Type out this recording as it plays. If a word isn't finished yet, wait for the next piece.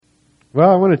Well,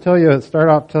 I want to tell you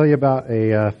about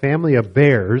a family of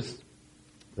bears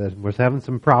that was having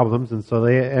some problems, and so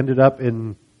they ended up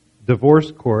in divorce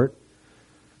court.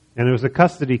 And it was a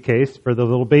custody case for the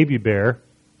little baby bear.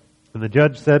 And the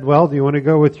judge said, "Well, do you want to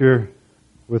go with the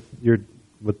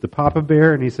Papa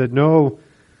Bear?" And he said, "No,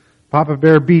 Papa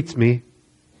Bear beats me."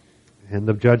 And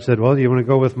the judge said, "Well, do you want to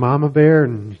go with Mama Bear?"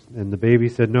 And the baby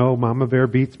said, "No, Mama Bear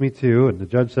beats me too." And the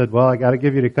judge said, "Well, I got to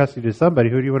give you to custody to somebody.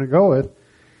 Who do you want to go with?"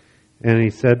 And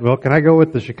he said, "Well, can I go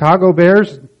with the Chicago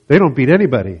Bears? They don't beat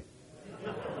anybody."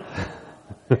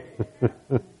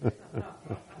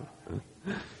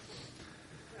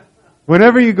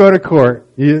 Whenever you go to court,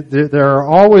 there are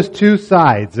always two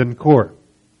sides in court.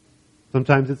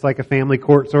 Sometimes it's like a family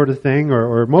court sort of thing,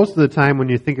 or most of the time when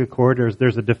you think of court,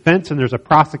 there's a defense and there's a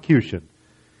prosecution.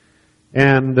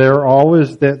 And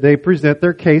they present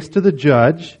their case to the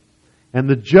judge, and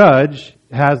the judge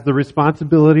has the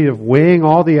responsibility of weighing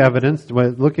all the evidence,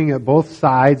 looking at both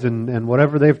sides and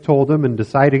whatever they've told them, and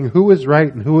deciding who is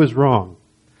right and who is wrong.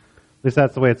 At least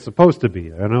that's the way it's supposed to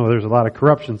be. I know there's a lot of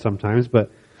corruption sometimes,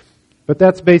 but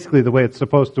that's basically the way it's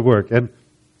supposed to work. And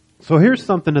so here's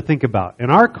something to think about. In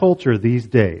our culture these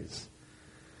days,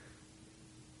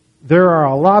 there are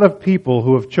a lot of people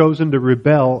who have chosen to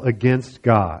rebel against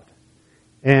God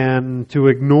and to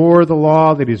ignore the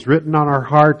law that He's written on our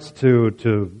hearts,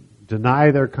 to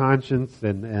deny their conscience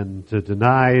and to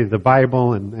deny the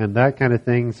Bible and that kind of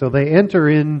thing. So they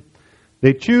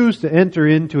choose to enter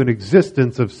into an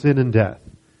existence of sin and death.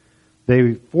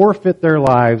 They forfeit their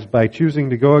lives by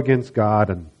choosing to go against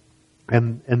God,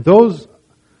 and those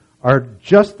are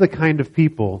just the kind of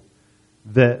people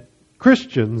that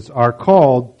Christians are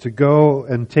called to go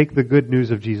and take the good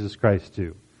news of Jesus Christ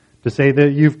to. To say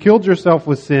that you've killed yourself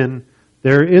with sin,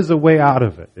 there is a way out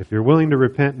of it. If you're willing to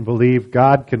repent and believe,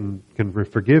 God can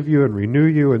forgive you and renew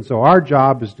you. And so our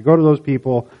job is to go to those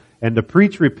people and to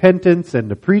preach repentance and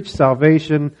to preach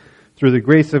salvation through the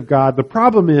grace of God. The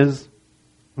problem is,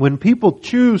 when people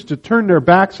choose to turn their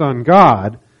backs on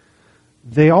God,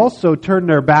 they also turn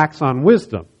their backs on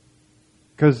wisdom.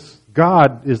 Because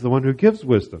God is the one who gives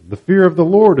wisdom. The fear of the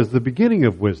Lord is the beginning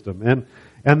of wisdom. And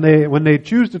when they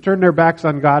choose to turn their backs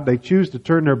on God, they choose to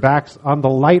turn their backs on the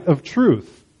light of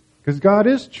truth. Because God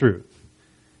is truth.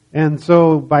 And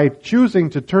so by choosing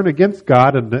to turn against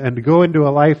God and to go into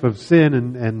a life of sin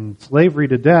and slavery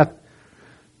to death,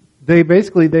 they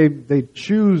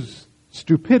choose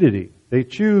stupidity. They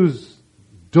choose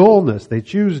dullness. They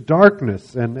choose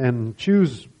darkness and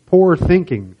choose poor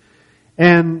thinking.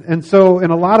 And so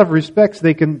in a lot of respects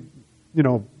they can,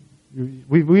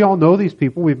 we all know these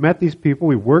people. We've met these people.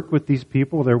 We work with these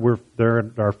people.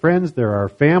 They're our friends. They're our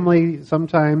family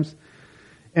sometimes.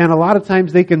 And a lot of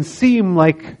times they can seem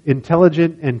like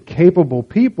intelligent and capable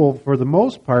people for the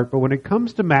most part, but when it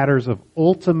comes to matters of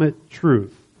ultimate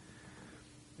truth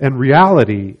and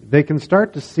reality, they can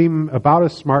start to seem about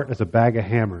as smart as a bag of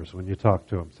hammers when you talk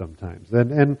to them sometimes.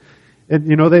 And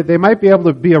they might be able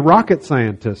to be a rocket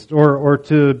scientist or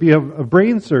to be a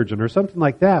brain surgeon or something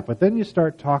like that, but then you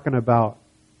start talking about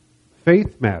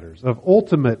faith matters, of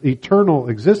ultimate, eternal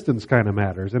existence kind of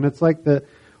matters, and it's like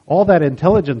all that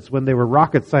intelligence when they were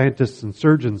rocket scientists and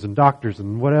surgeons and doctors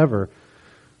and whatever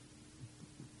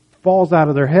falls out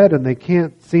of their head and they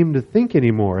can't seem to think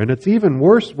anymore. And it's even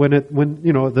worse when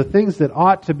the things that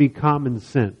ought to be common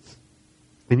sense.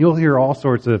 And you'll hear all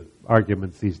sorts of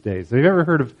arguments these days. Have you ever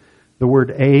heard of the word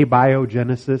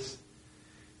abiogenesis?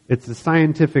 It's a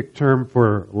scientific term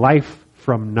for life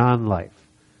from non-life.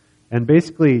 And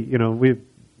basically,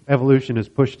 evolution is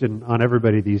pushed on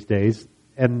everybody these days.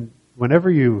 And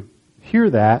whenever you hear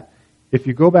that, if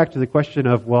you go back to the question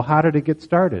of, well, how did it get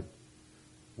started?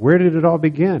 Where did it all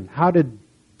begin? How did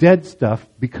dead stuff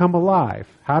become alive?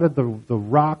 How did the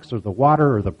rocks or the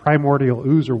water or the primordial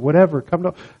ooze or whatever come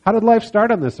to... How did life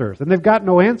start on this earth? And they've got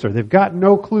no answer. They've got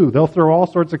no clue. They'll throw all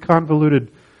sorts of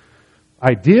convoluted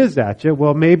ideas at you.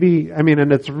 Well, maybe,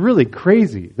 and it's really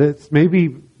crazy.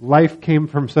 Maybe life came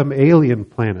from some alien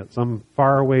planet, some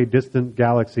faraway distant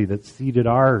galaxy that seeded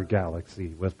our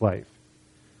galaxy with life.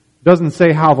 It doesn't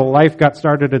say how the life got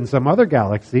started in some other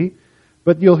galaxy,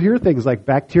 but you'll hear things like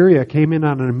bacteria came in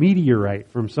on a meteorite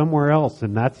from somewhere else,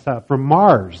 and that's from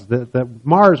Mars. That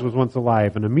Mars was once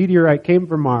alive, and a meteorite came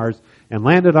from Mars and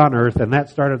landed on Earth, and that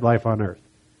started life on Earth.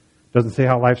 It doesn't say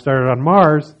how life started on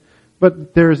Mars,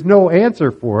 but there's no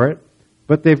answer for it,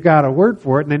 but they've got a word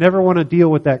for it, and they never want to deal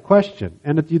with that question.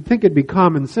 And if you'd think it'd be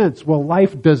common sense, well,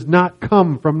 life does not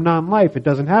come from non-life. It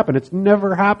doesn't happen. It's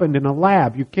never happened in a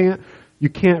lab. You can't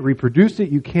reproduce it.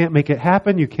 You can't make it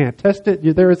happen. You can't test it.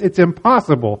 It's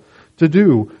impossible to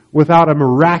do without a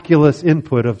miraculous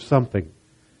input of something.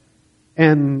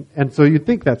 And so you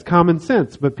think that's common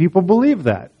sense, but people believe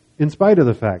that in spite of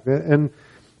the fact.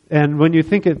 And when you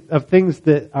think of things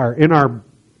that are in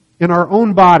our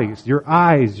own bodies, your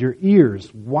eyes, your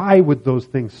ears, why would those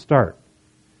things start?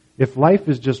 If life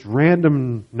is just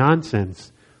random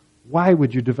nonsense, why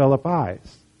would you develop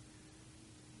eyes?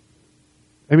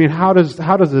 I mean, how does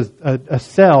a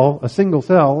cell, a single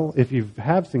cell, if you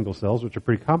have single cells, which are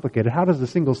pretty complicated, how does a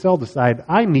single cell decide,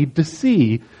 I need to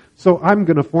see, so I'm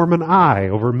going to form an eye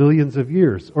over millions of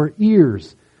years? Or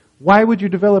ears. Why would you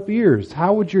develop ears?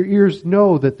 How would your ears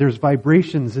know that there's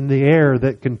vibrations in the air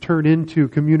that can turn into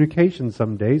communication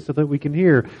someday so that we can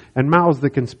hear, and mouths that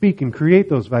can speak and create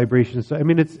those vibrations? So, I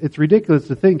mean, it's ridiculous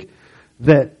to think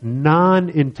that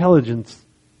non-intelligence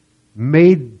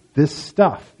made this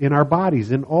stuff in our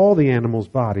bodies, in all the animals'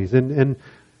 bodies. And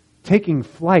taking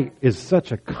flight is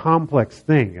such a complex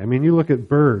thing. I mean, you look at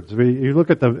birds, you look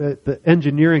at the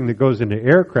engineering that goes into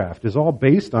aircraft is all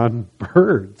based on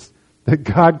birds that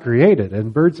God created.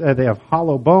 And birds, they have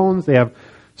hollow bones, they have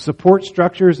support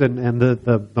structures, and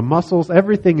the muscles,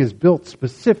 everything is built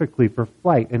specifically for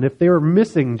flight. And if they were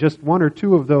missing just one or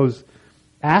two of those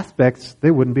aspects,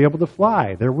 they wouldn't be able to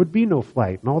fly. There would be no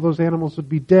flight, and all those animals would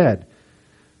be dead.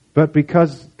 But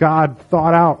because God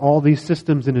thought out all these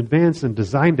systems in advance and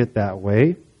designed it that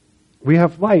way, we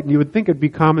have flight. And you would think it'd be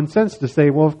common sense to say,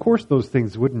 well, of course those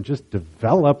things wouldn't just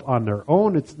develop on their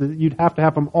own. You'd have to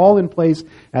have them all in place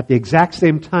at the exact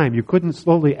same time. You couldn't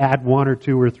slowly add 1 or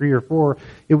 2 or 3 or 4.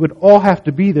 It would all have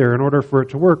to be there in order for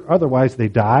it to work. Otherwise they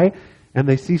die and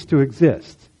they cease to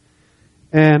exist.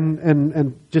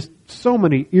 And just so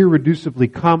many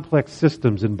irreducibly complex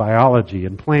systems in biology,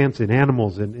 in plants, in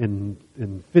animals,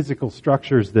 in physical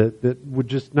structures that would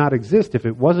just not exist if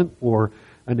it wasn't for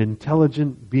an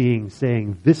intelligent being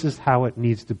saying this is how it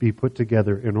needs to be put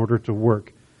together in order to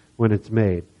work when it's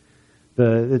made.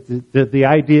 The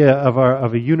idea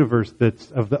of a universe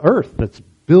of the Earth that's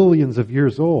billions of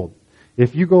years old.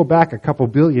 If you go back a couple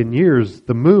billion years,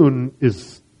 the moon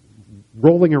is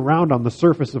rolling around on the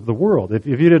surface of the world. If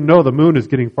you didn't know, the moon is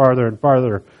getting farther and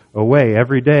farther away.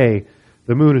 Every day,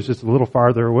 the moon is just a little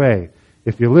farther away.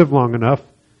 If you live long enough,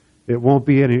 it won't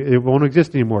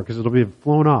exist anymore because it'll be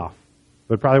flown off.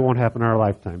 But it probably won't happen in our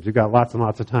lifetimes. You've got lots and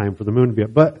lots of time for the moon to be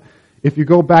up. But if you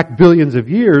go back billions of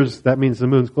years, that means the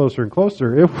moon's closer and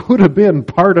closer. It would have been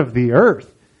part of the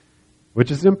Earth,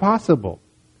 which is impossible.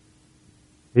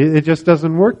 It just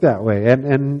doesn't work that way.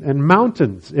 And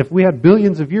mountains, if we had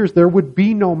billions of years, there would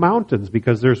be no mountains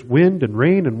because there's wind and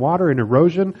rain and water and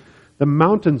erosion. The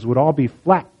mountains would all be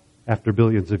flat after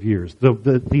billions of years.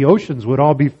 The oceans would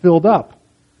all be filled up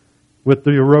with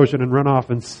the erosion and runoff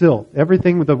and silt.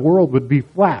 Everything with the world would be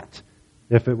flat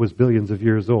if it was billions of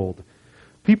years old.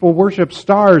 People worship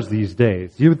stars these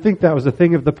days. You would think that was a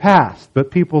thing of the past,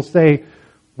 but people say,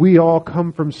 we all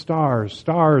come from stars.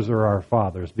 Stars are our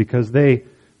fathers because they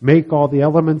make all the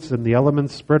elements, and the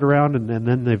elements spread around, and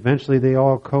then eventually they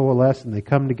all coalesce and they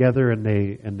come together and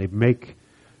they make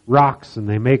rocks and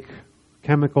they make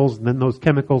chemicals, and then those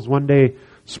chemicals one day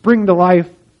spring to life,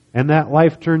 and that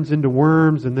life turns into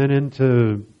worms and then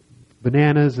into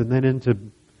bananas and then into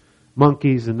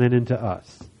monkeys and then into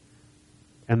us.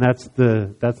 And that's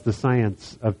the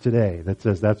science of today that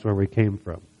says that's where we came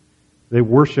from. They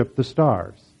worship the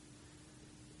stars.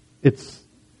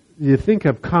 You think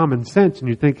of common sense and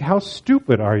you think, how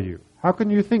stupid are you? How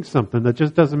can you think something that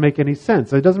just doesn't make any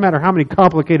sense? It doesn't matter how many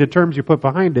complicated terms you put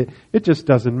behind it, it just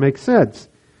doesn't make sense.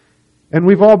 And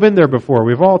we've all been there before.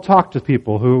 We've all talked to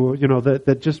people who,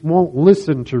 that just won't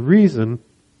listen to reason.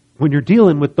 When you're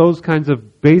dealing with those kinds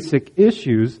of basic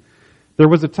issues, there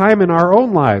was a time in our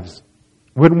own lives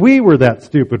when we were that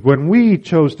stupid, when we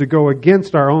chose to go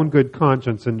against our own good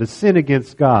conscience and to sin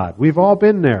against God. We've all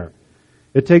been there.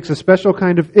 It takes a special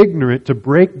kind of ignorant to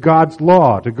break God's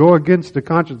law, to go against the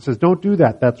conscience that says, don't do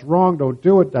that, that's wrong, don't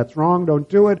do it, that's wrong, don't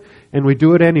do it, and we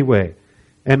do it anyway.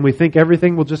 And we think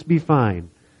everything will just be fine.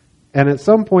 And at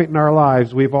some point in our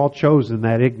lives, we've all chosen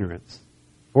that ignorance.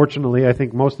 Fortunately, I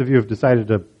think most of you have decided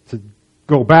to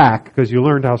go back because you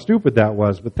learned how stupid that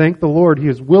was. But thank the Lord, He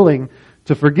is willing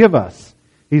to forgive us.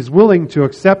 He's willing to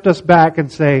accept us back and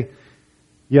say,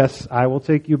 yes, I will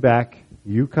take you back.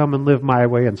 You come and live my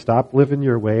way and stop living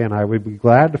your way, and I would be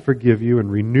glad to forgive you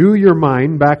and renew your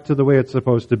mind back to the way it's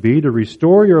supposed to be, to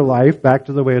restore your life back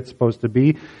to the way it's supposed to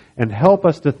be, and help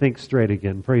us to think straight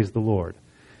again. Praise the Lord.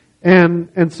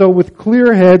 And so with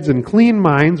clear heads and clean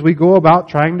minds, we go about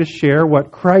trying to share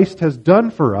what Christ has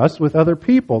done for us with other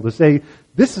people, to say,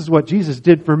 this is what Jesus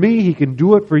did for me. He can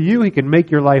do it for you. He can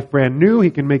make your life brand new. He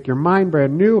can make your mind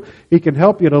brand new. He can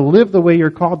help you to live the way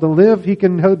you're called to live. He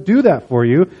can do that for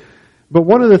you. But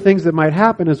one of the things that might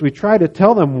happen is we try to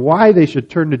tell them why they should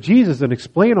turn to Jesus and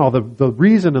explain all the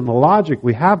reason and the logic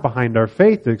we have behind our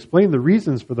faith, to explain the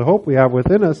reasons for the hope we have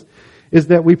within us, is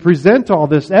that we present all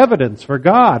this evidence for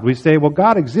God. We say, well,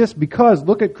 God exists because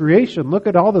look at creation, look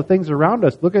at all the things around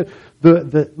us, look at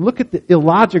the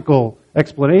illogical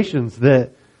explanations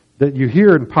that you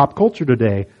hear in pop culture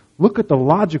today. Look at the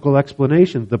logical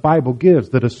explanations the Bible gives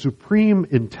that a supreme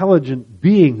intelligent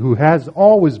being who has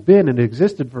always been and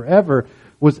existed forever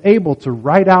was able to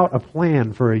write out a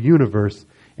plan for a universe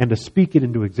and to speak it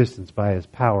into existence by His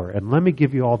power. And let me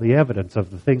give you all the evidence of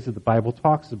the things that the Bible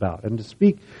talks about. And to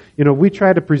speak, we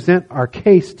try to present our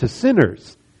case to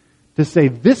sinners to say,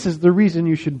 this is the reason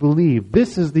you should believe.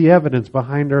 This is the evidence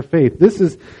behind our faith.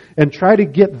 And try to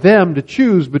get them to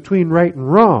choose between right and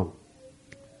wrong.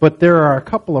 But there are a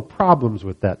couple of problems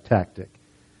with that tactic.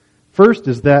 First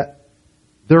is that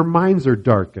their minds are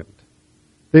darkened.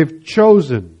 They've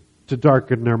chosen to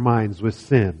darken their minds with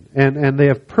sin. And they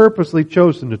have purposely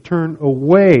chosen to turn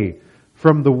away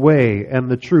from the way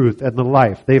and the truth and the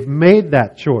life. They've made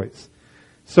that choice.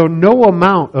 So no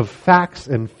amount of facts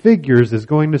and figures is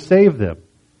going to save them.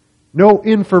 No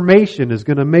information is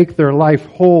going to make their life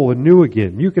whole and new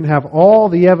again. You can have all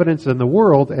the evidence in the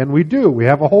world, and we do. We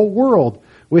have a whole world.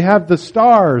 We have the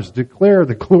stars declare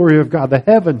the glory of God. The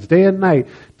heavens, day and night,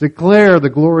 declare the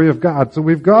glory of God. So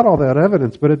we've got all that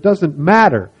evidence, but it doesn't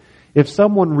matter. If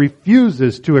someone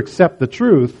refuses to accept the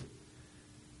truth,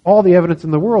 all the evidence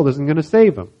in the world isn't going to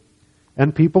save them.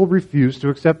 And people refuse to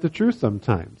accept the truth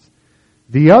sometimes.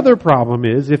 The other problem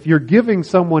is if you're giving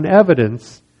someone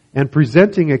evidence and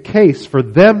presenting a case for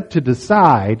them to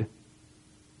decide,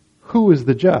 who is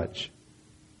the judge?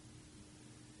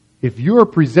 If you're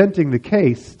presenting the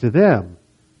case to them,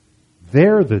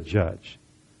 they're the judge.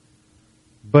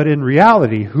 But in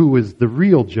reality, who is the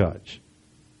real judge?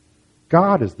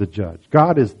 God is the judge.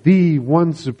 God is the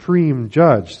one supreme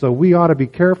judge. So we ought to be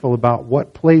careful about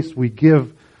what place we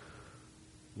give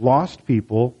lost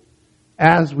people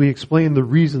as we explain the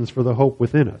reasons for the hope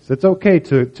within us. It's okay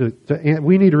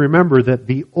we need to remember that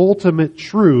the ultimate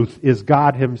truth is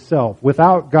God Himself.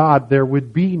 Without God, there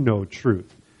would be no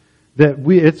truth.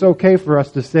 It's okay for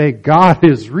us to say God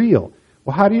is real.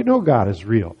 Well, how do you know God is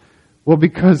real? Well,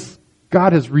 because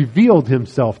God has revealed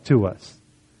Himself to us.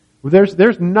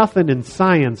 There's nothing in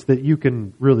science that you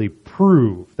can really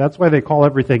prove. That's why they call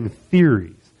everything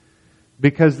theories.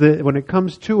 Because when it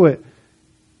comes to it,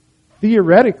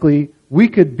 theoretically,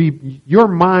 your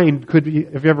mind could be,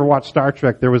 if you ever watched Star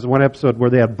Trek, there was one episode where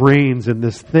they had brains in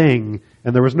this thing,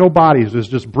 and there was no bodies, it was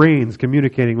just brains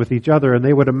communicating with each other, and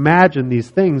they would imagine these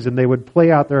things, and they would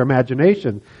play out their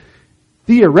imagination.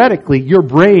 Theoretically, your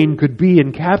brain could be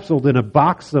encapsulated in a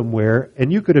box somewhere,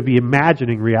 and you could be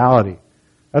imagining reality.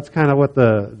 That's kind of what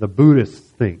the Buddhists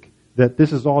think, that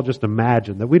this is all just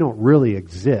imagined, that we don't really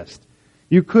exist.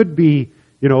 You could be,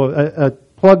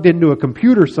 plugged into a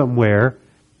computer somewhere,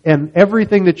 and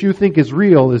everything that you think is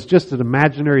real is just an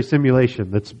imaginary simulation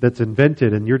that's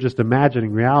invented, and you're just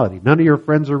imagining reality. None of your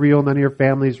friends are real, none of your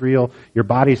family's real, your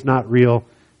body's not real.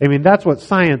 I mean, that's what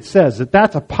science says,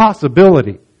 that's a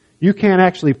possibility. You can't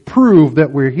actually prove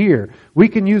that we're here. We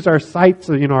can use our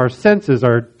sights, our senses,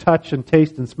 our touch and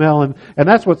taste and smell, and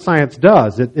that's what science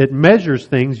does. It measures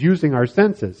things using our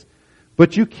senses.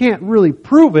 But you can't really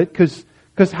prove it because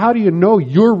how do you know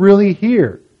you're really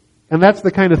here? And that's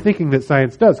the kind of thinking that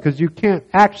science does, because you can't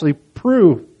actually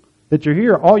prove that you're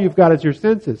here. All you've got is your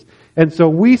senses. And so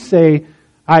we say,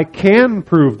 I can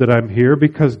prove that I'm here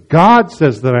because God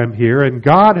says that I'm here, and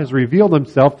God has revealed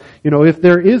Himself. If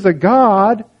there is a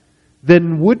God,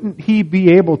 then wouldn't He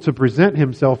be able to present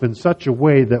Himself in such a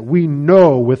way that we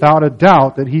know without a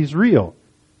doubt that He's real?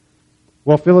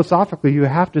 Well, philosophically, you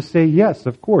have to say yes,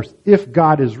 of course. If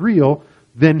God is real,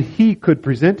 then He could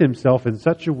present Himself in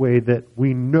such a way that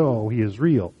we know He is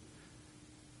real.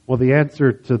 Well, the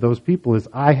answer to those people is,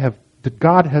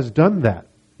 God has done that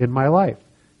in my life.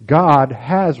 God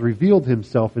has revealed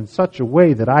Himself in such a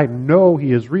way that I know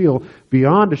He is real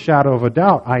beyond a shadow of a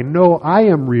doubt. I know I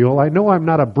am real. I know I'm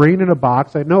not a brain in a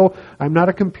box. I know I'm not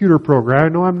a computer program. I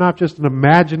know I'm not just an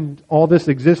imagined all this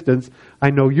existence. I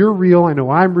know you're real. I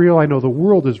know I'm real. I know the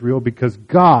world is real because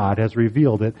God has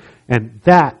revealed it. And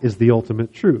that is the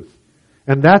ultimate truth.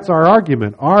 And that's our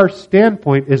argument. Our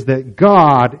standpoint is that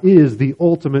God is the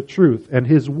ultimate truth, and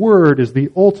His Word is the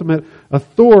ultimate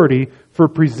authority for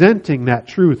presenting that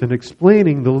truth and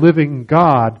explaining the living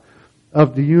God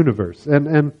of the universe.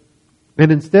 And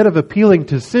instead of appealing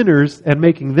to sinners and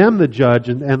making them the judge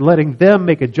and letting them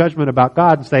make a judgment about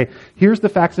God and say, here's the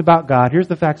facts about God, here's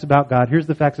the facts about God, here's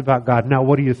the facts about God, now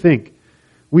what do you think?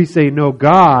 We say, no,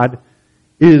 God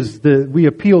we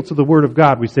appeal to the Word of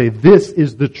God. We say, this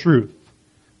is the truth.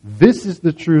 This is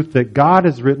the truth that God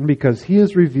has written because He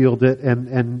has revealed it,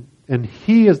 and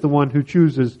He is the one who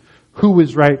chooses who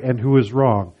is right and who is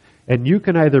wrong. And you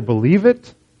can either believe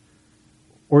it,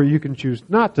 or you can choose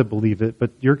not to believe it,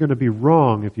 but you're going to be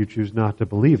wrong if you choose not to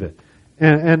believe it.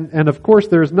 And of course,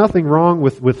 there's nothing wrong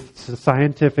with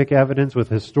scientific evidence, with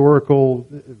historical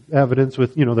evidence,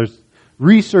 there's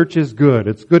research is good.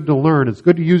 It's good to learn. It's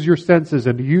good to use your senses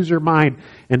and to use your mind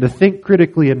and to think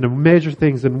critically and to measure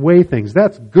things and weigh things.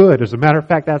 That's good. As a matter of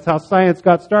fact, that's how science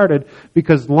got started,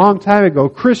 because a long time ago,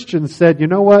 Christians said, you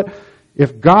know what?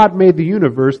 If God made the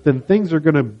universe, then things are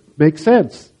going to make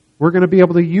sense. We're going to be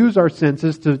able to use our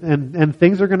senses and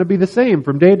things are going to be the same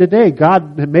from day to day.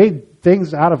 God made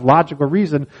things out of logical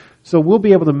reason, so we'll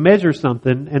be able to measure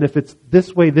something, and if it's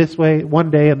this way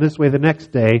one day and this way the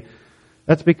next day,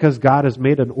 that's because God has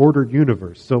made an ordered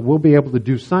universe. So we'll be able to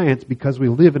do science because we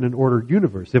live in an ordered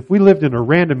universe. If we lived in a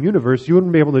random universe, you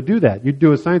wouldn't be able to do that. You'd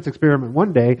do a science experiment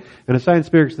one day and a science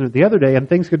experiment the other day, and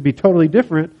things could be totally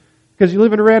different. Because you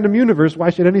live in a random universe, why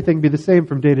should anything be the same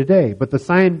from day to day? But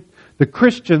the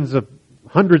Christians of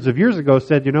hundreds of years ago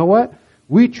said, you know what?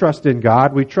 We trust in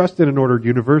God. We trust in an ordered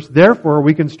universe. Therefore,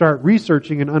 we can start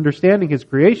researching and understanding His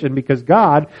creation because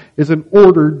God is an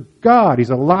ordered God. He's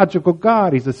a logical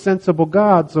God. He's a sensible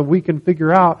God. So we can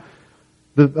figure out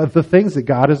the things that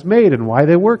God has made and why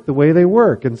they work the way they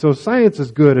work. And so science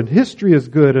is good and history is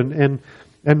good.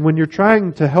 And when you're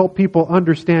trying to help people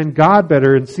understand God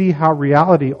better and see how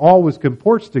reality always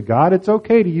comports to God, it's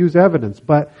okay to use evidence.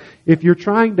 But if you're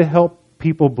trying to help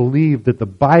people believe that the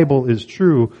Bible is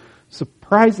true,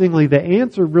 surprisingly, the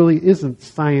answer really isn't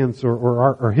science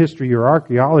or history or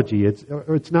archaeology.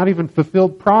 It's not even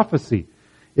fulfilled prophecy.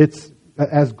 It's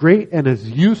as great and as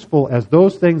useful as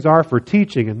those things are for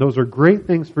teaching, and those are great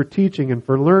things for teaching and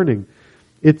for learning.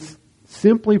 It's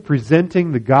simply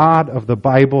presenting the God of the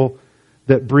Bible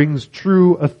that brings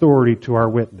true authority to our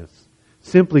witness.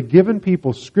 Simply giving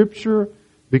people Scripture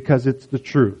because it's the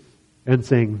truth, and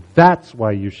saying that's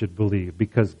why you should believe,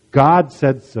 because God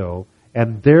said so,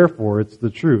 and therefore it's the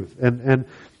truth. And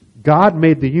God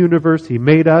made the universe. He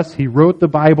made us. He wrote the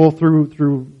Bible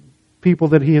through people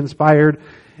that He inspired.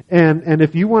 And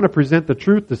if you want to present the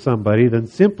truth to somebody, then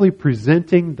simply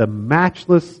presenting the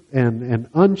matchless and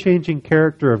unchanging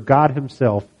character of God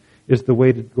Himself is the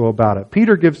way to go about it.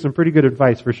 Peter gives some pretty good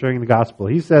advice for sharing the gospel.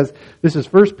 He says, this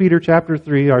is 1 Peter chapter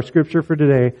 3, our scripture for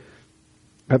today.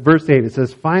 At verse 8, it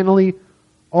says, finally,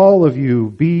 all of you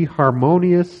be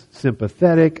harmonious,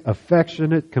 sympathetic,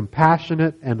 affectionate,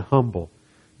 compassionate, and humble.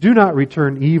 Do not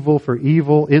return evil for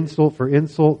evil, insult for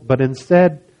insult, but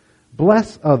instead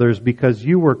bless others because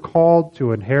you were called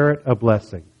to inherit a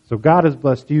blessing. So God has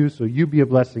blessed you, so you be a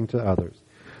blessing to others.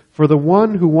 For the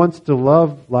one who wants to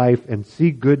love life and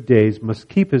see good days must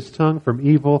keep his tongue from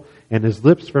evil and his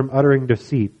lips from uttering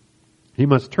deceit. He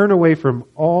must turn away from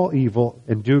all evil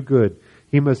and do good.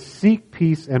 He must seek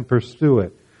peace and pursue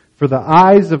it. For the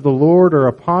eyes of the Lord are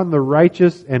upon the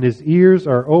righteous, and His ears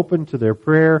are open to their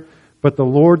prayer, but the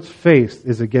Lord's face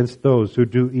is against those who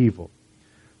do evil.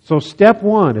 So step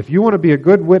one, if you want to be a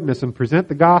good witness and present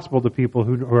the gospel to people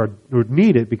who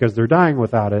need it because they're dying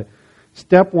without it,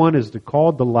 step one is to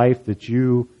call the life that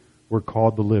you were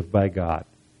called to live by God.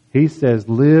 He says,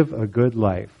 live a good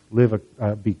life.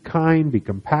 Be kind, be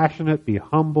compassionate, be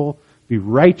humble, be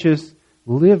righteous.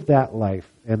 Live that life.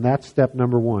 And that's step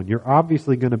number one. You're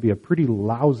obviously going to be a pretty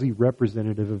lousy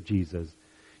representative of Jesus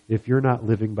if you're not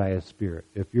living by His Spirit.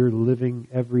 If you're living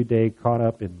every day caught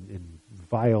up in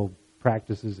vile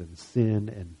practices and sin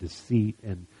and deceit,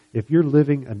 and if you're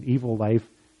living an evil life,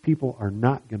 people are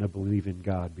not going to believe in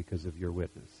God because of your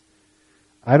witness.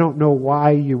 I don't know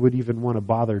why you would even want to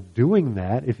bother doing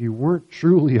that if you weren't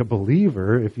truly a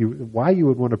believer, why you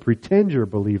would want to pretend you're a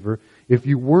believer if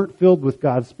you weren't filled with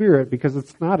God's Spirit, because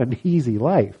it's not an easy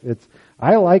life.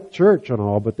 I like church and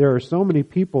all, but there are so many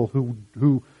people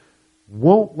who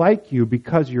won't like you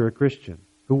because you're a Christian,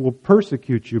 who will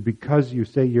persecute you because you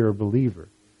say you're a believer.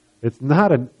 It's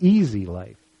not an easy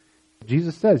life.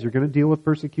 Jesus says you're going to deal with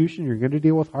persecution, you're going to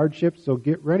deal with hardships, so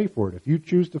get ready for it. If you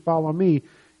choose to follow me,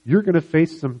 you're going to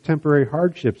face some temporary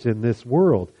hardships in this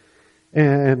world.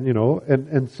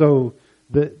 And so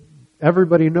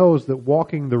everybody knows that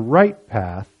walking the right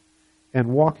path and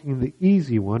walking the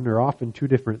easy one are often two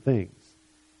different things.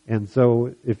 And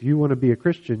so if you want to be a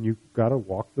Christian, you've got to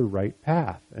walk the right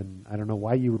path. And I don't know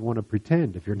why you would want to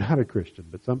pretend if you're not a Christian,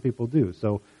 but some people do.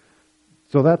 So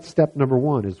that's step number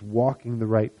one, is walking the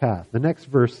right path. The next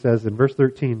verse says, in verse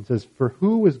 13, says, for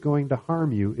who is going to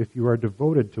harm you if you are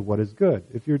devoted to what is good?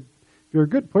 If you're you're a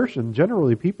good person,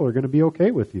 generally people are going to be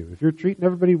okay with you. If you're treating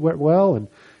everybody well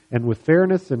and with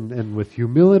fairness and with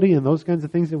humility and those kinds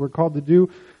of things that we're called to do,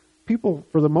 people,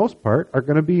 for the most part, are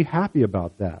going to be happy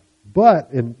about that. But,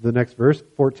 in the next verse,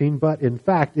 14, but in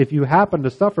fact, if you happen to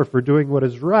suffer for doing what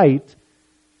is right,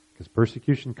 because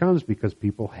persecution comes because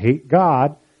people hate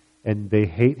God and they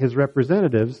hate His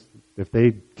representatives. If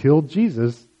they killed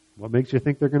Jesus, what makes you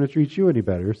think they're going to treat you any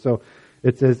better? So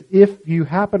it says, if you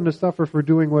happen to suffer for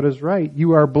doing what is right,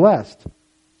 you are blessed.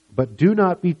 But do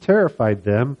not be terrified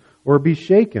them or be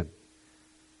shaken.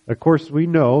 Of course, we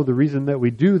know the reason that we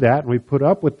do that and we put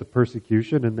up with the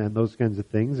persecution and those kinds of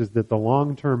things is that the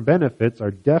long-term benefits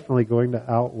are definitely going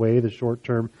to outweigh the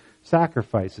short-term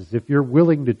sacrifices. If you're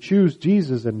willing to choose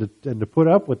Jesus and to put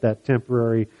up with that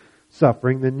temporary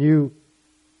suffering, then you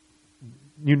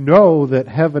know that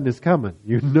heaven is coming.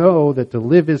 You know that to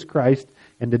live is Christ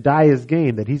and to die is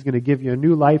gain, that He's going to give you a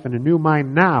new life and a new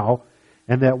mind now,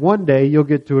 and that one day you'll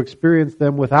get to experience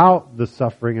them without the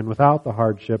suffering and without the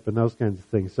hardship and those kinds of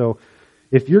things. So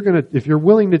if you're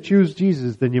willing to choose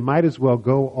Jesus, then you might as well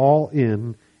go all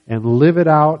in and live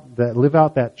out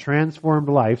that transformed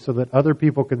life so that other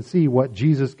people can see what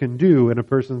Jesus can do in a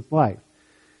person's life.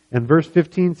 And verse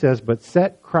 15 says, but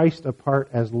set Christ apart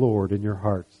as Lord in your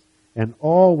hearts, and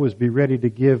always be ready to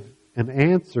give an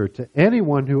answer to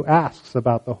anyone who asks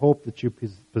about the hope that you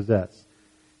possess.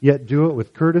 Yet do it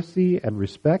with courtesy and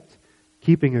respect,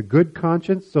 keeping a good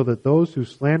conscience, so that those who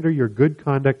slander your good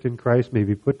conduct in Christ may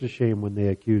be put to shame when they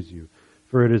accuse you.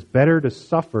 For it is better to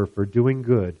suffer for doing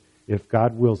good, if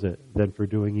God wills it, than for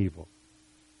doing evil.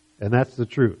 And that's the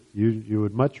truth. You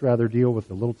would much rather deal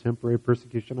with a little temporary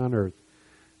persecution on earth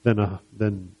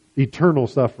than eternal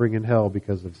suffering in hell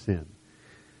because of sin.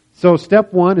 So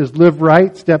step 1 is live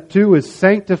right. Step 2 is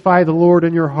sanctify the Lord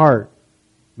in your heart.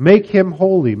 Make Him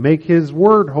holy. Make His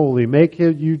Word holy.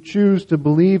 You choose to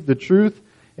believe the truth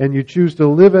and you choose to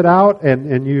live it out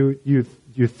and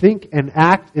you think and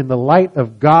act in the light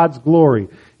of God's glory.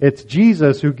 It's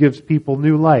Jesus who gives people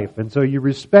new life. And so you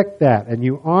respect that and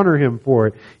you honor Him for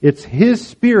it. It's His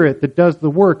Spirit that does the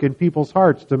work in people's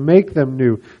hearts to make them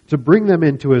new, to bring them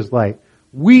into His light.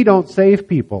 We don't save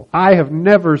people. I have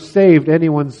never saved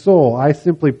anyone's soul. I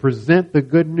simply present the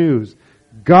good news.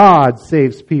 God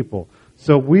saves people.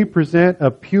 So we present a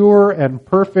pure and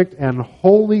perfect and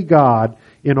holy God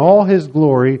in all His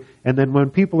glory, and then when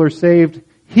people are saved,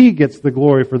 He gets the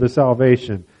glory for the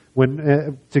salvation.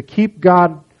 To keep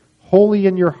God holy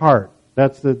in your heart,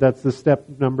 that's the step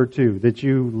number 2. That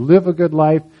you live a good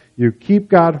life, you keep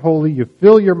God holy, you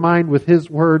fill your mind with His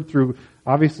Word through.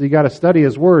 Obviously, you got to study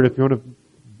His Word if you want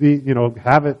to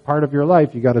have it part of your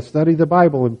life. You got to study the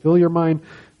Bible and fill your mind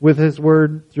with His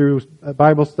Word through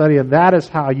Bible study, and that is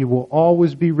how you will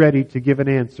always be ready to give an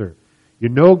answer. You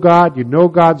know God, you know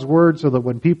God's Word, so that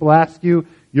when people ask you,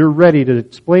 you're ready to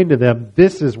explain to them,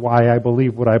 this is why I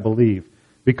believe what I believe.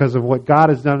 Because of what God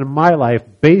has done in my life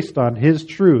based on His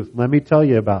truth. Let me tell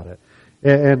you about it.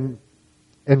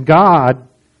 And God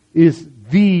is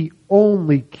the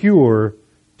only cure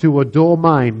to a dull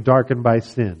mind darkened by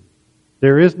sin.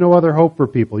 There is no other hope for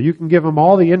people. You can give them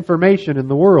all the information in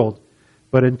the world,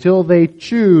 but until they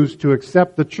choose to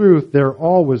accept the truth, they're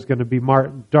always going to be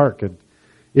darkened.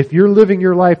 If you're living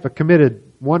your life committed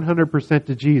 100%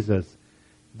 to Jesus,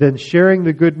 then sharing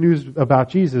the good news about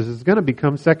Jesus is going to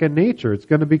become second nature. It's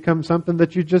going to become something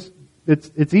that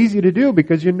it's easy to do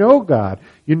because you know God.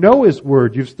 You know His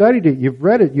Word. You've studied it. You've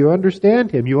read it. You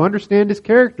understand Him. You understand His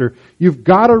character. You've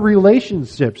got a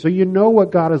relationship, so you know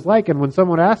what God is like. And when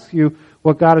someone asks you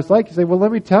what God is like, you say, well,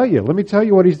 let me tell you. Let me tell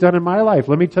you what He's done in my life.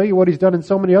 Let me tell you what He's done in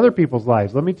so many other people's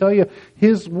lives. Let me tell you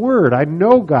His Word. I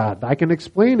know God. I can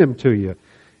explain Him to you.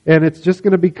 And it's just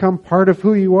going to become part of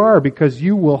who you are because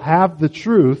you will have the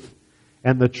truth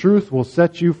and the truth will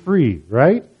set you free,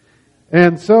 right?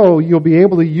 And so you'll be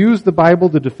able to use the Bible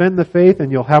to defend the faith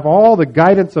and you'll have all the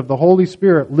guidance of the Holy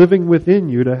Spirit living within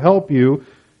you to help you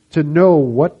to know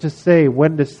what to say,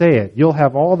 when to say it. You'll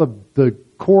have all the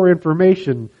core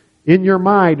information in your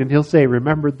mind and He'll say,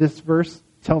 remember this verse?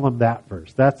 Tell them that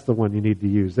verse. That's the one you need to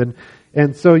use.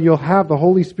 And so you'll have the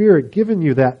Holy Spirit giving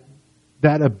you that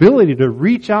ability to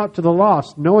reach out to the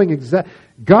lost, knowing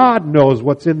God knows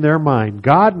what's in their mind.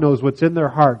 God knows what's in their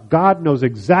heart. God knows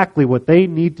exactly what they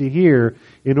need to hear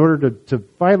in order to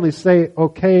finally say,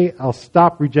 okay, I'll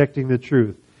stop rejecting the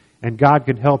truth. And God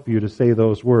can help you to say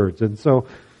those words. And so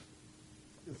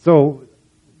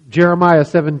Jeremiah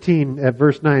 17 at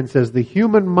verse 9 says, the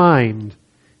human mind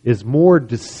is more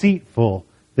deceitful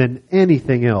than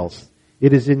anything else.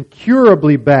 It is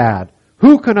incurably bad.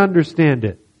 Who can understand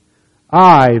it?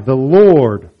 I, the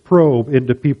Lord, probe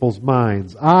into people's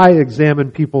minds. I examine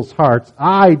people's hearts.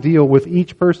 I deal with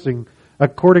each person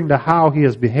according to how he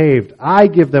has behaved. I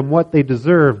give them what they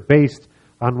deserve based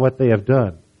on what they have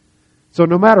done. So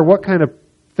no matter what kind of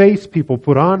face people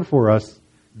put on for us,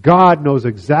 God knows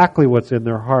exactly what's in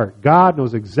their heart. God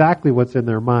knows exactly what's in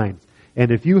their minds.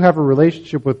 And if you have a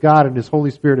relationship with God and His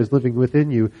Holy Spirit is living within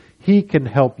you, He can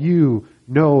help you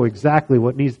know exactly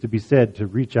what needs to be said to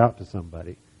reach out to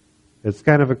somebody. It's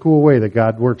kind of a cool way that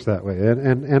God works that way.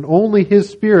 And only His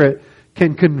Spirit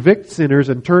can convict sinners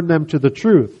and turn them to the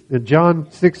truth. In John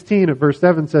 16 at verse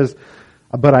 7 says,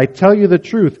 "But I tell you the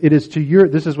truth, it is to your..."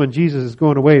 This is when Jesus is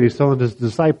going away and He's telling His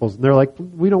disciples. And they're like,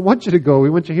 "We don't want you to go, we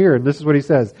want you here." And this is what He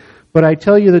says, "But I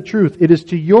tell you the truth, it is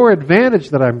to your advantage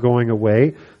that I'm going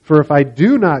away. For if I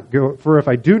do not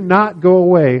go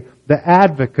away, the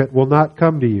Advocate will not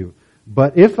come to you.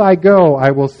 But if I go,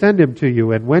 I will send Him to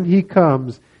you. And when He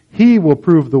comes, He will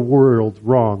prove the world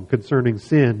wrong concerning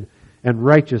sin and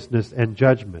righteousness and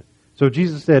judgment." So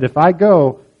Jesus said, if I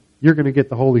go, you're going to get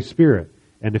the Holy Spirit.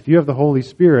 And if you have the Holy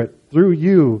Spirit, through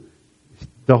you,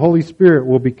 the Holy Spirit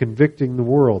will be convicting the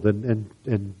world and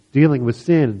dealing with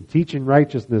sin and teaching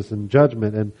righteousness and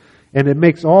judgment. And it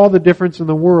makes all the difference in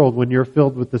the world when you're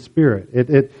filled with the Spirit.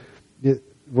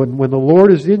 When the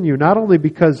Lord is in you, not only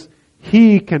because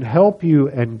He can help you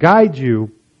and guide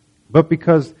you, but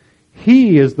because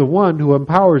He is the one who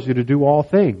empowers you to do all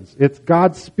things. It's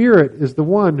God's Spirit is the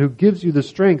one who gives you the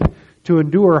strength to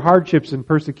endure hardships and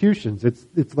persecutions.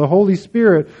 It's the Holy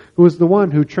Spirit who is the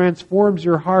one who transforms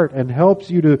your heart and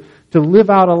helps you to live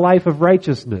out a life of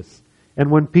righteousness. And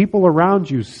when people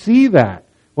around you see that,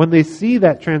 when they see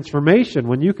that transformation,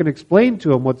 when you can explain to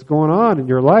them what's going on in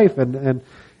your life, and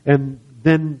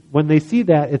then when they see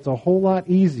that, it's a whole lot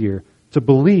easier to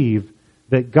believe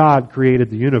that God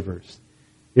created the universe.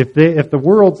 If the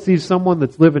world sees someone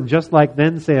that's living just like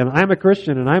them saying, "I'm a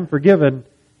Christian and I'm forgiven,"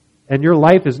 and your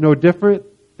life is no different,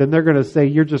 then they're going to say,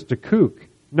 "You're just a kook.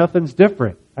 Nothing's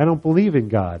different. I don't believe in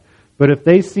God." But if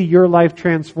they see your life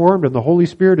transformed and the Holy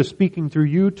Spirit is speaking through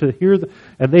you to hear,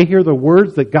 and they hear the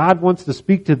words that God wants to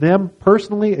speak to them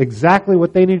personally, exactly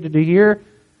what they needed to hear,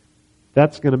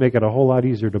 that's going to make it a whole lot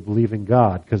easier to believe in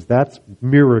God, because that's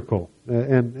miracle.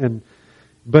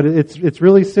 But it's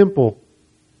really simple.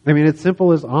 I mean, it's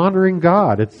simple as honoring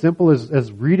God. It's simple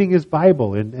as reading His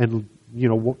Bible, and you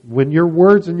know, when your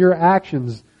words and your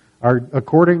actions are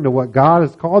according to what God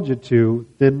has called you to,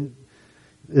 then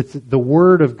it's the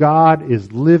Word of God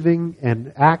is living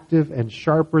and active and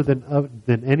sharper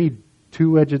than any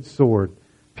two-edged sword,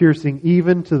 piercing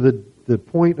even to the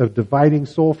point of dividing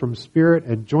soul from spirit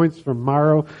and joints from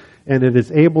marrow, and it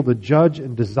is able to judge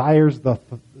and desires the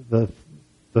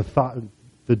thoughts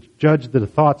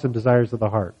and desires of the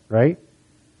heart, right?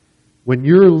 When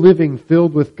you're living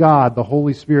filled with God, the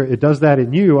Holy Spirit, it does that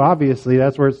in you, obviously,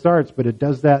 that's where it starts, but it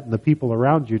does that in the people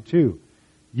around you too.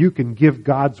 You can give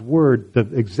God's Word, the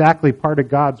exactly part of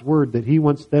God's Word that He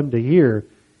wants them to hear,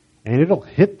 and it'll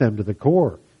hit them to the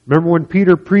core. Remember when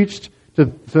Peter preached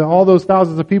to all those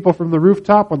thousands of people from the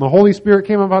rooftop, when the Holy Spirit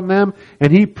came upon them,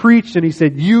 and he preached and he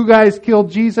said, "You guys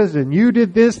killed Jesus and you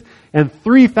did this," and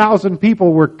 3,000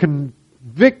 people were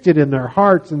convicted in their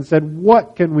hearts and said,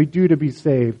 "What can we do to be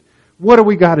saved? What do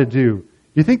we got to do?" Do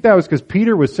you think that was because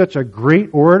Peter was such a great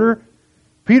orator?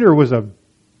 Peter was a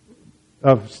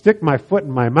stick my foot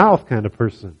in my mouth kind of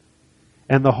person.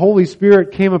 And the Holy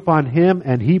Spirit came upon him,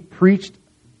 and he preached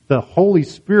the Holy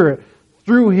Spirit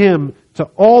through him to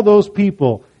all those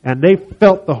people, and they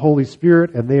felt the Holy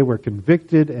Spirit, and they were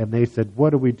convicted, and they said, "What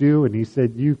do we do?" And he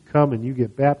said, "You come and you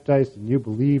get baptized and you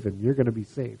believe and you're going to be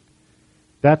saved."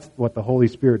 That's what the Holy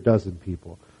Spirit does in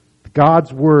people.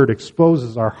 God's Word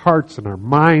exposes our hearts and our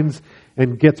minds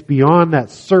and gets beyond that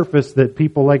surface that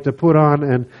people like to put on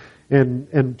and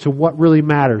to what really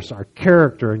matters, our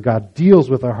character. And God deals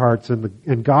with our hearts,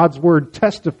 and God's Word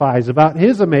testifies about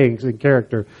His amazing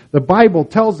character. The Bible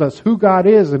tells us who God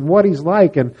is and what He's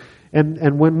like, and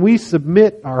when we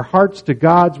submit our hearts to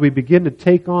God's, we begin to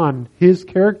take on His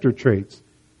character traits.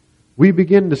 We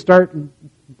begin to start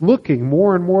looking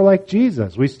more and more like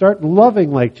Jesus. We start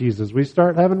loving like Jesus. We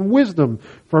start having wisdom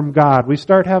from God. We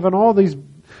start having all these,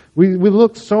 we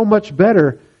look so much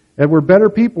better. And we're better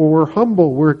people, we're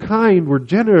humble, we're kind, we're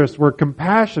generous, we're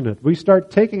compassionate. We start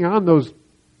taking on those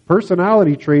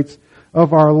personality traits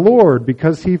of our Lord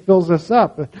because He fills us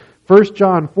up. 1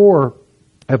 John 4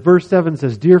 at verse 7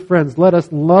 says, "Dear friends, let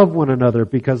us love one another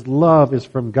because love is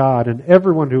from God, and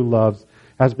everyone who loves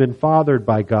has been fathered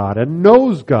by God and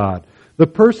knows God. The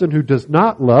person who does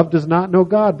not love does not know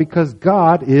God, because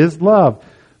God is love.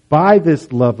 By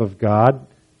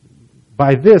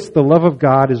By this, the love of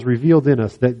God is revealed in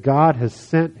us, that God has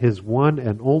sent His one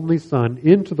and only Son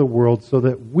into the world so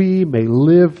that we may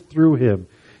live through Him.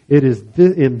 It is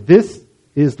in this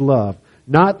is love,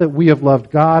 not that we have loved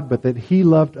God, but that He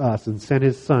loved us and sent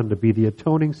His Son to be the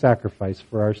atoning sacrifice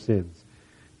for our sins.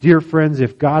 Dear friends,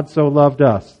 if God so loved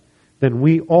us, then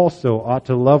we also ought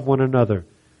to love one another.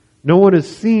 No one has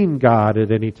seen God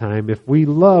at any time. If we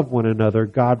love one another,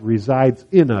 God resides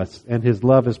in us, and His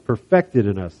love is perfected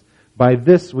in us. By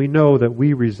this we know that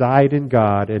we reside in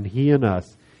God and He in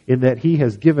us, in that He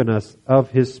has given us of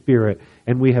His Spirit.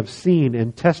 And we have seen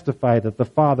and testified that the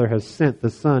Father has sent the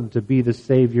Son to be the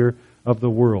Savior of the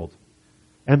world.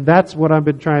 And that's what I've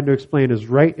been trying to explain, is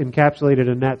right encapsulated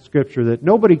in that scripture, that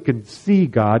nobody can see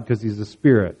God because He's a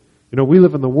Spirit. You know, we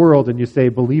live in the world and you say,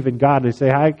 believe in God. And they say,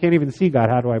 I can't even see God.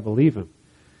 How do I believe Him?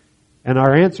 And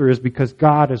our answer is because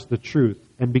God is the truth.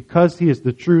 And because He is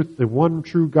the truth, the one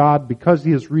true God, because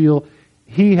He is real,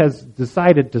 He has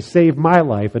decided to save my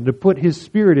life and to put His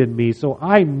Spirit in me. So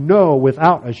I know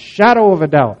without a shadow of a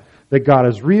doubt that God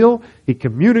is real. He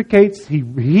communicates, He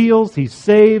heals, He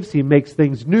saves, He makes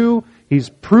things new. He's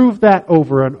proved that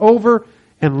over and over.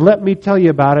 And let me tell you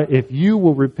about it. If you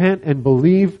will repent and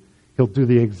believe, He'll do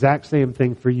the exact same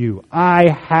thing for you. I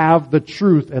have the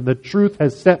truth, and the truth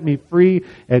has set me free,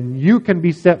 and you can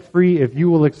be set free if you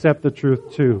will accept the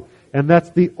truth too. And that's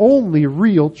the only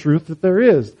real truth that there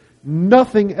is.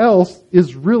 Nothing else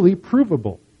is really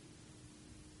provable.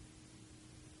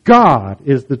 God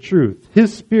is the truth.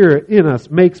 His Spirit in us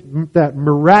makes that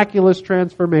miraculous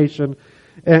transformation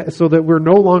so that we're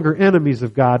no longer enemies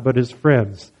of God, but His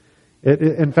friends.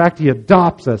 In fact, He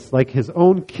adopts us like His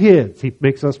own kids. He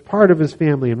makes us part of His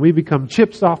family, and we become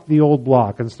chips off the old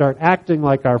block and start acting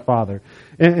like our Father.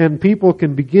 And people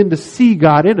can begin to see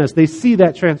God in us. They see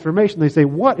that transformation. They say,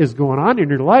 what is going on in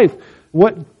your life?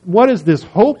 What is this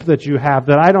hope that you have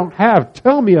that I don't have?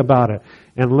 Tell me about it.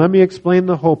 And let me explain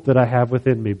the hope that I have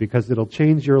within me, because it'll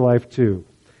change your life too.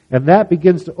 And that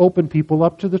begins to open people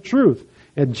up to the truth.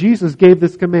 And Jesus gave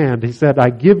this command. He said, I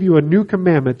give you a new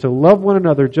commandment, to love one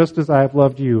another just as I have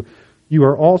loved you. You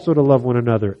are also to love one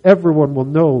another. Everyone will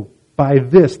know by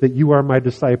this that you are my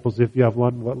disciples, if you have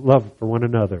love for one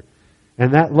another.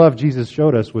 And that love Jesus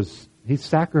showed us was, He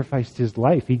sacrificed His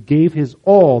life. He gave His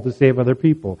all to save other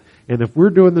people. And if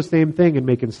we're doing the same thing and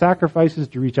making sacrifices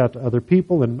to reach out to other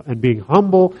people and being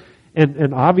humble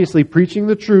and obviously preaching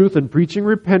the truth and preaching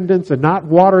repentance and not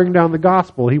watering down the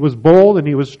gospel, He was bold and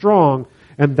He was strong.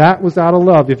 And that was out of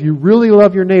love. If you really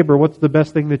love your neighbor, what's the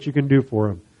best thing that you can do for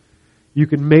him? You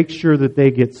can make sure that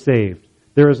they get saved.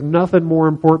 There is nothing more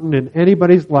important in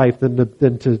anybody's life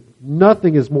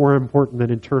nothing is more important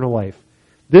than eternal life.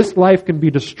 This life can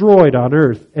be destroyed on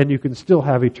earth, and you can still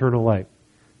have eternal life.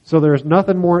 So there is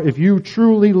nothing more. If you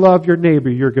truly love your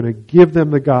neighbor, you're going to give them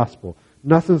the gospel.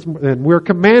 And we're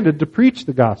commanded to preach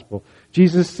the gospel.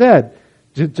 Jesus said,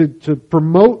 to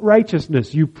promote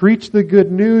righteousness. You preach the good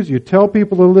news. You tell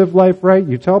people to live life right.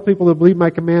 You tell people to believe my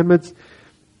commandments.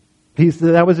 He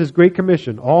said that was His great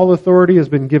commission. All authority has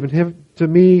been given to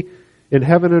me in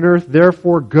heaven and earth.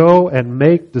 Therefore, go and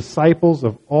make disciples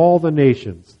of all the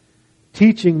nations,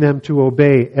 teaching them to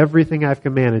obey everything I've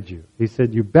commanded you. He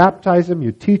said, you baptize them,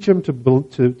 you teach them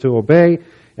to obey,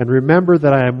 and remember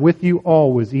that I am with you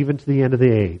always, even to the end of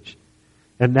the age.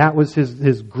 And that was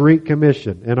His great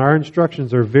commission. And our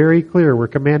instructions are very clear. We're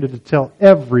commanded to tell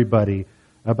everybody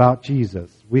about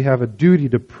Jesus. We have a duty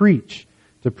to preach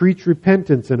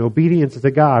repentance and obedience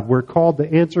to God. We're called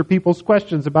to answer people's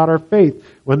questions about our faith.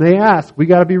 When they ask, we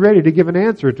got to be ready to give an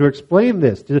answer, to explain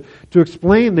this, to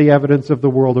explain the evidence of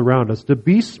the world around us, to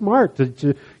be smart,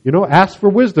 to ask for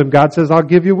wisdom. God says, I'll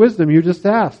give you wisdom. You just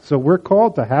ask. So we're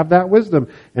called to have that wisdom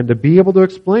and to be able to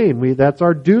explain. That's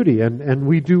our duty. And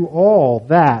we do all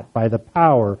that by the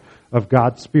power of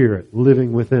God's Spirit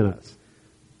living within us.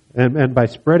 And by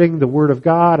spreading the Word of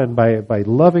God and by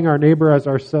loving our neighbor as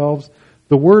ourselves.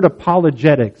 The word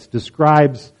apologetics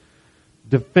describes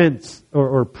defense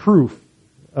or proof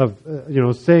of,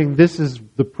 saying this is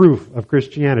the proof of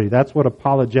Christianity. That's what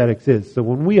apologetics is. So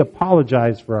when we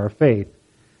apologize for our faith,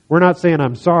 we're not saying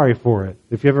I'm sorry for it,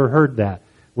 if you ever heard that.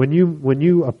 When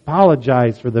you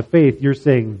apologize for the faith, you're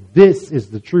saying this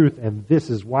is the truth and this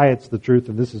is why it's the truth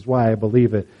and this is why I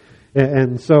believe it.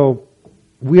 And so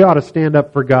we ought to stand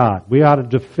up for God. We ought to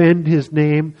defend His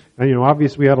name. And,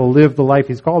 obviously we ought to live the life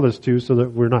He's called us to so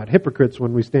that we're not hypocrites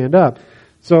when we stand up.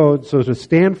 So to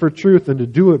stand for truth and to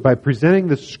do it by presenting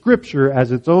the Scripture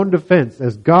as its own defense,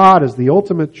 as God as the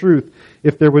ultimate truth.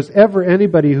 If there was ever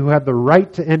anybody who had the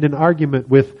right to end an argument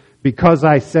with, because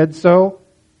I said so,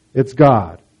 it's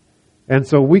God. And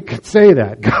so we could say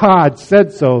that. God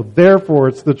said so, therefore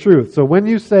it's the truth. So when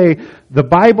you say, the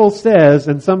Bible says,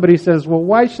 and somebody says, well,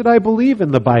 why should I believe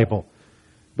in the Bible?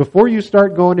 Before you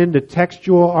start going into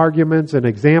textual arguments and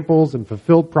examples and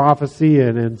fulfilled prophecy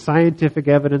and scientific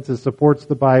evidence that supports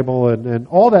the Bible and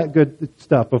all that good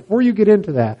stuff, before you get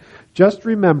into that, just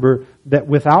remember that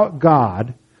without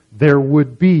God, there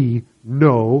would be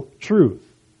no truth.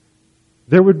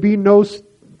 There would be no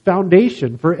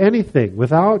foundation for anything.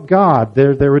 Without God,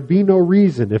 there would be no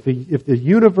reason. If the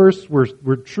universe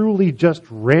were truly just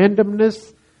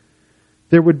randomness,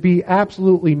 there would be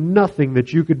absolutely nothing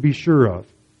that you could be sure of.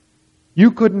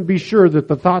 You couldn't be sure that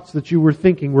the thoughts that you were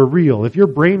thinking were real. If your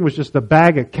brain was just a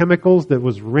bag of chemicals that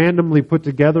was randomly put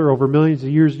together over millions of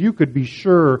years, you could be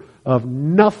sure of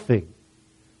nothing.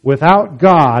 Without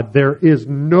God, there is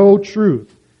no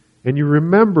truth. And you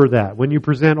remember that when you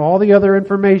present all the other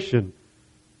information.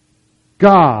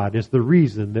 God is the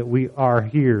reason that we are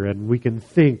here and we can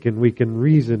think and we can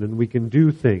reason and we can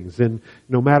do things. And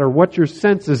no matter what your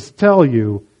senses tell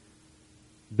you,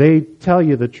 they tell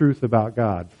you the truth about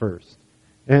God first.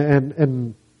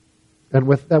 And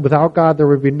without God there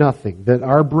would be nothing. That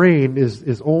our brain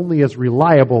is only as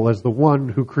reliable as the one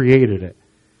who created it.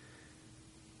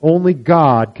 Only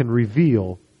God can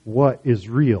reveal what is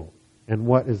real and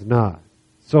what is not.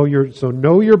 So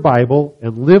know your Bible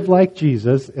and live like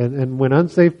Jesus. And when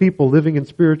unsaved people living in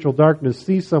spiritual darkness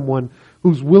see someone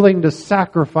who's willing to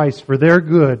sacrifice for their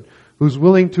good, who's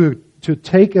willing to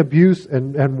take abuse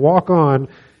and walk on,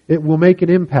 it will make an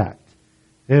impact.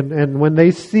 And when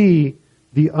they see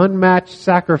the unmatched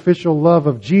sacrificial love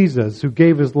of Jesus who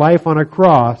gave His life on a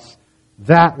cross,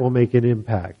 that will make an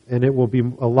impact. And it will be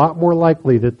a lot more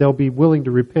likely that they'll be willing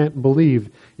to repent and believe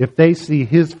if they see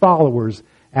His followers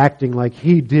acting like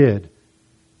He did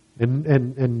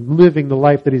and living the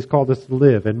life that He's called us to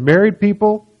live. And married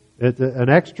people, it's an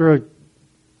extra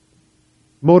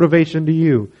motivation to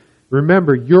you.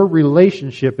 Remember, your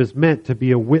relationship is meant to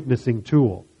be a witnessing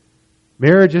tool.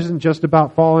 Marriage isn't just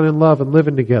about falling in love and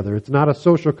living together. It's not a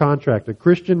social contract. A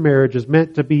Christian marriage is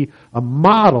meant to be a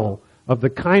model of the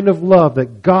kind of love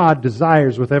that God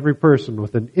desires with every person,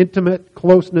 with an intimate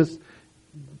closeness,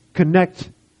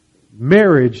 connect.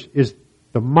 Marriage is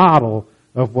the model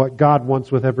of what God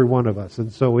wants with every one of us.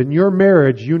 And so in your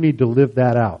marriage, you need to live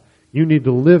that out. You need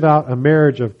to live out a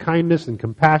marriage of kindness and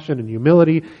compassion and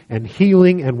humility and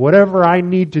healing, and whatever I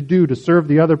need to do to serve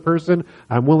the other person,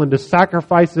 I'm willing to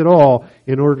sacrifice it all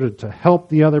in order to help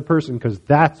the other person, because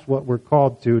that's what we're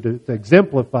called to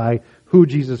exemplify who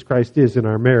Jesus Christ is in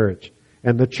our marriage.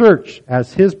 And the church,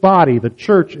 as His body, the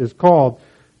church is called,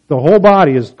 the whole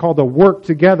body is called to work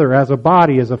together as a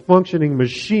body, as a functioning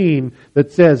machine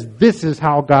that says this is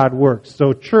how God works.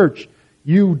 So church,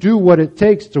 you do what it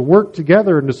takes to work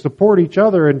together and to support each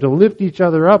other and to lift each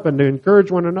other up and to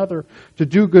encourage one another to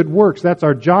do good works. That's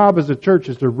our job as a church,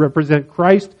 is to represent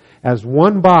Christ as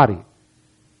one body.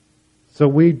 So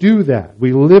we do that.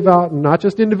 We live out, not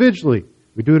just individually.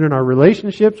 We do it in our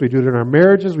relationships. We do it in our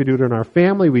marriages. We do it in our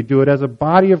family. We do it as a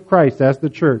body of Christ, as the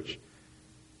church.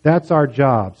 That's our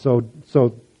job. So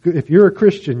if you're a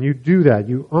Christian, you do that.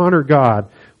 You honor God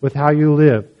with how you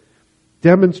live.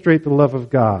 Demonstrate the love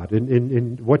of God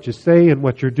in what you say and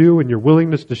what you do, and your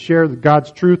willingness to share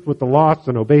God's truth with the lost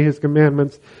and obey His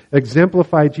commandments.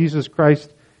 Exemplify Jesus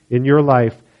Christ in your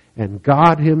life, and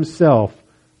God Himself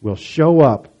will show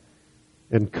up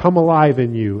and come alive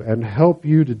in you and help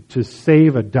you to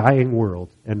save a dying world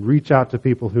and reach out to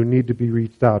people who need to be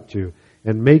reached out to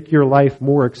and make your life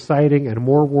more exciting and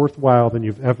more worthwhile than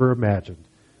you've ever imagined.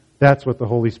 That's what the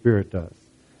Holy Spirit does.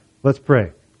 Let's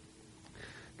pray.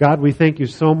 God, we thank You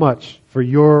so much for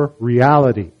Your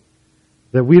reality,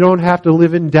 that we don't have to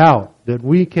live in doubt, that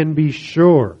we can be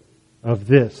sure of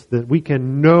this, that we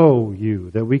can know You,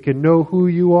 that we can know who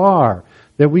You are,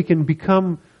 that we can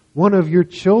become one of Your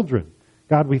children.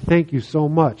 God, we thank You so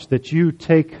much that You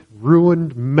take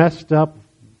ruined, messed up,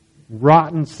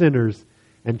 rotten sinners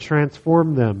and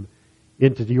transform them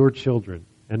into Your children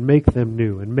and make them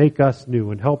new and make us new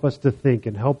and help us to think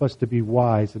and help us to be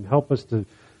wise and help us to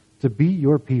be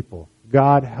Your people.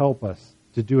 God, help us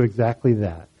to do exactly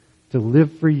that, to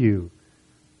live for You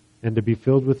and to be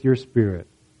filled with Your Spirit.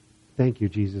 Thank You,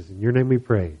 Jesus. In Your name we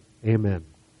pray. Amen.